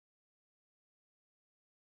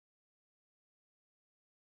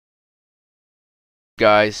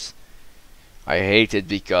guys. I hate it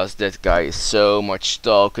because that guy is so much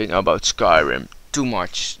talking about Skyrim. Too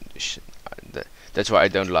much. That's why I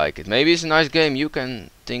don't like it. Maybe it's a nice game. You can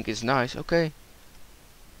think it's nice. Okay.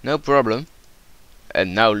 No problem.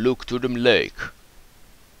 And now look to the lake.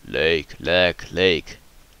 Lake.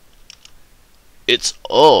 It's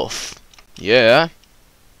off. Yeah.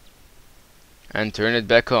 And turn it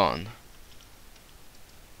back on.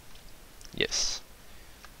 Yes.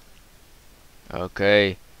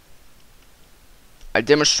 Okay. I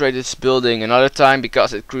demonstrated this building another time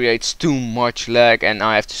because it creates too much lag and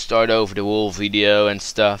I have to start over the whole video and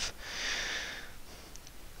stuff.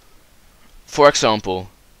 For example,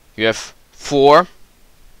 you have four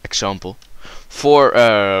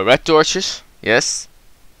red torches, yes,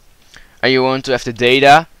 and you want to have the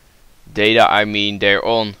data I mean they're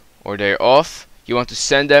on or they're off. You want to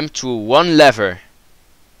send them to one lever.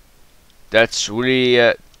 That's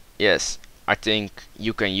really yes, I think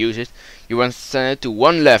you can use it. You want to send it to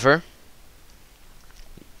one lever.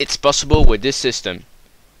 It's possible with this system.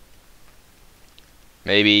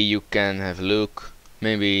 Maybe you can have a look,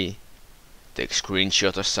 maybe take a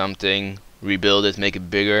screenshot or something, rebuild it, make it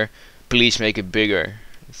bigger. Please make it bigger.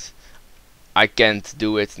 I can't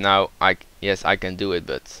do it now. Yes, I can do it,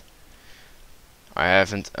 but I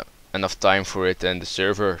haven't enough time for it, and the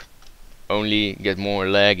server only get more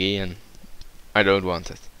laggy, and I don't want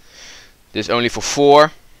it. This is only for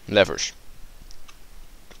 4 levers.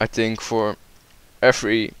 I think for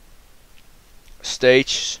every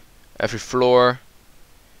stage, every floor,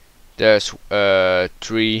 there's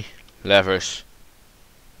 3 levers.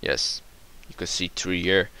 Yes, you can see 3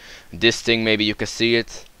 here. This thing, maybe you can see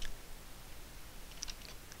it.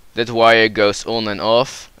 That wire goes on and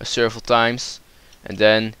off several times, and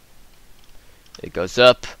then it goes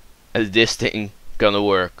up, and this thing gonna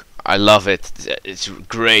work. I love it. It's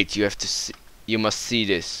great. You have to see. You must see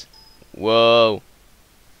this. Whoa!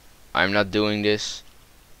 I'm not doing this.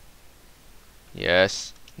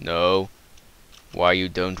 Yes. No. Why you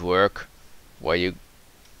don't work? Why you?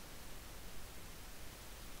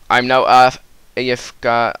 I'm now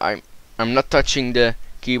AFK. I'm not touching the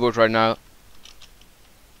keyboard right now.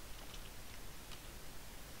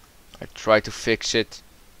 I try to fix it,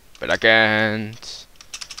 but I can't.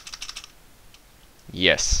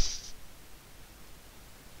 Yes.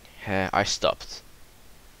 I stopped.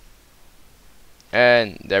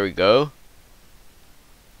 And there we go.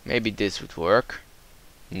 Maybe this would work.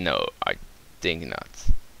 No, I think not.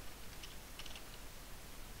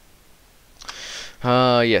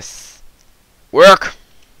 Yes. Work!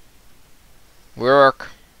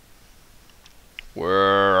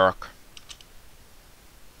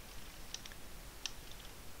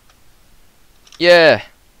 Yeah,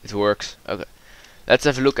 it works. Okay. Let's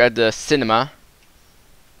have a look at the cinema.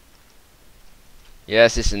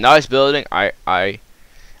 Yes, it's a nice building. I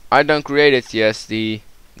don't create it. Yes, the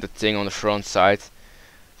thing on the front side,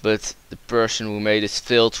 but the person who made it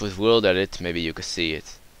filled with world edit. Maybe you can see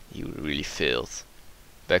it. He really filled.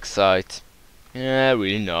 Backside. Yeah,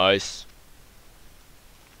 really nice.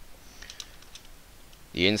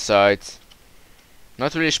 The inside,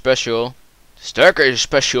 not really special. The staircase is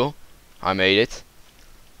special. I made it.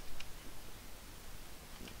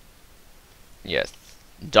 Yes.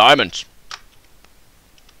 Diamond.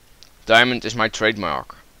 Diamond is my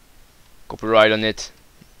trademark. Copyright on it.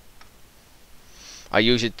 I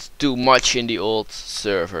use it too much in the old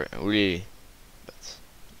server, really. But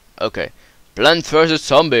okay. Plant versus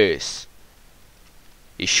Zombies.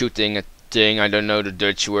 He's shooting a thing. I don't know the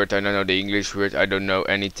Dutch word. I don't know the English word. I don't know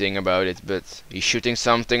anything about it. But he's shooting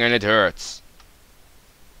something and it hurts.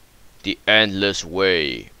 The endless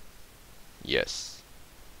way. Yes.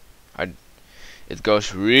 It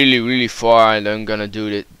goes really far, and I'm gonna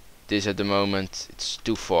do this at the moment. It's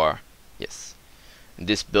too far. Yes.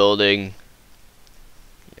 This building.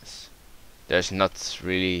 Yes. There's not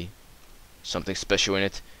really something special in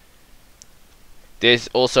it. This is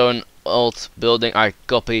also an old building I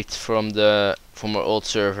copied from our old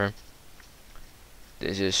server.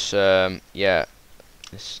 This is yeah.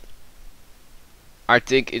 I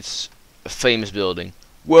think it's a famous building.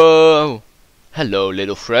 Whoa! Hello,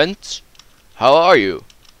 little friends. How are you?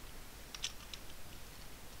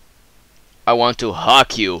 I want to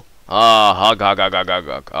hug you. Hug.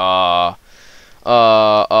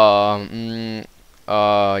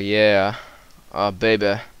 Yeah.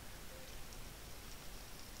 Baby.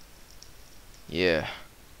 Yeah.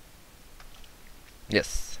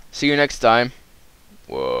 Yes. See you next time.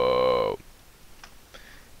 Whoa.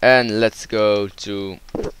 And let's go to.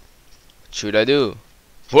 What should I do?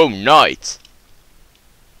 Whoa, night.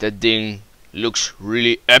 That thing looks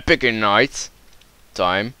really epic in night.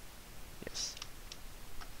 time. Yes.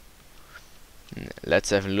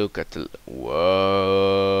 Let's have a look at the.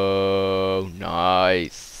 Whoa,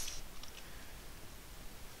 nice.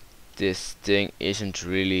 This thing isn't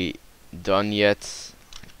really done yet.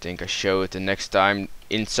 I think I show it the next time.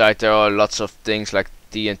 Inside there are lots of things like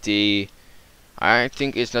TNT. I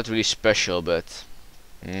think it's not really special, but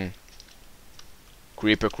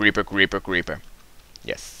creeper, creeper, creeper, creeper.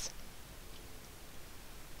 Yes.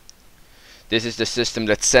 This is the system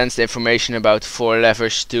that sends the information about 4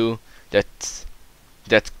 levers to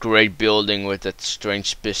that great building with that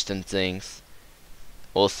strange piston things.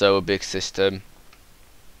 Also a big system.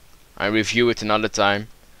 I review it another time.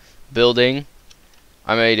 Building.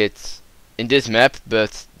 I made it in this map,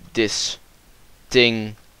 but this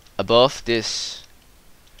thing above, this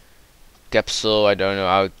capsule, I don't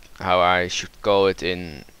know how I should call it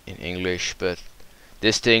in English, but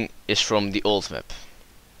this thing is from the old map.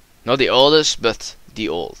 Not the oldest, but the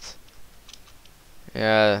old.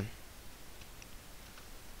 Yeah.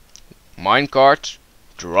 Minecart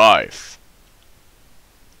drive.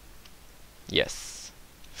 Yes.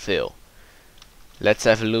 Fill. Let's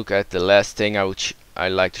have a look at the last thing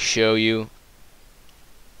I'd like to show you.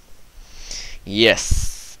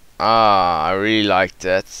 Yes. I really like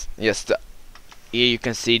that. Yes, here you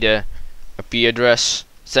can see the IP address,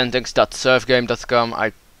 sentex.surfgame.com.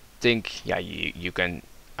 I think, yeah, you can.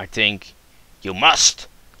 I think you must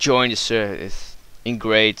join the server. It's in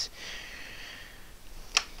great.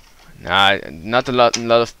 Nah, not a lot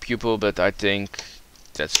of people, but I think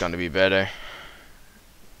that's gonna be better.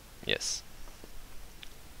 Yes.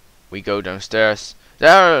 We go downstairs.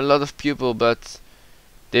 There are a lot of people, but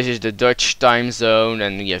this is the Dutch time zone,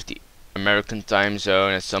 and you have the American time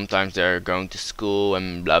zone, and sometimes they're going to school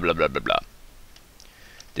and blah blah blah blah blah.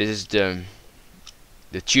 This is the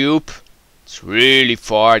tube. It's really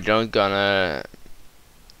far. Don't gonna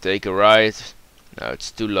take a ride. No, it's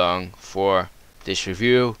too long for this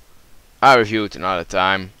review. I'll review it another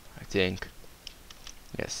time, I think.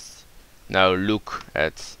 Yes. Now look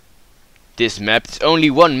at this map. It's only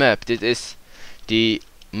one map. This is the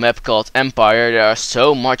map called Empire. There are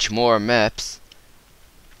so much more maps.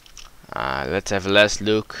 Let's have a last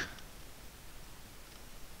look.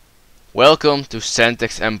 Welcome to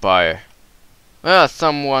Sentex Empire. Well,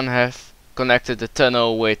 someone have connected the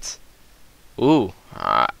tunnel with. Ooh,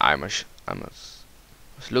 I must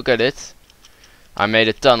look at it. I made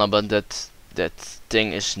a tunnel, but that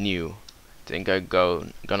thing is new. I think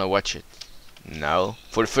gonna watch it now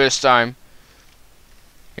for the first time.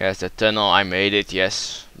 Yes, the tunnel, I made it.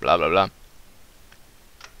 Yes, blah blah blah.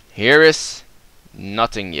 Here is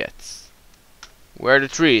nothing yet. Where are the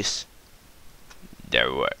trees? They're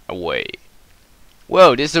away.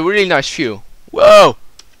 Whoa, this is a really nice view. Whoa!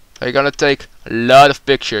 I'm gonna take a lot of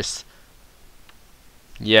pictures.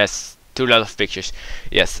 Yes, too lot of pictures.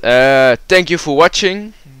 Yes, thank you for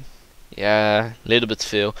watching. Yeah, a little bit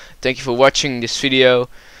Phil. Thank you for watching this video.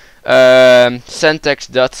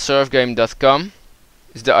 Sentex.surfgame.com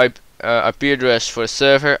is the IP address for the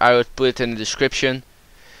server. I would put it in the description.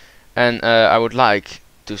 And I would like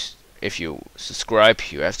to, if you subscribe,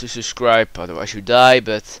 you have to subscribe, otherwise you die.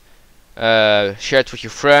 But share it with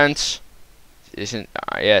your friends. Isn't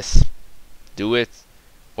yes, do it.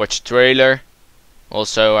 Watch the trailer.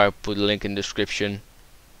 Also, I put a link in the description.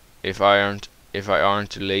 If I aren't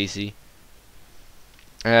too lazy.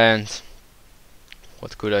 And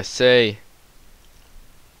what could I say?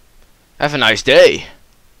 Have a nice day.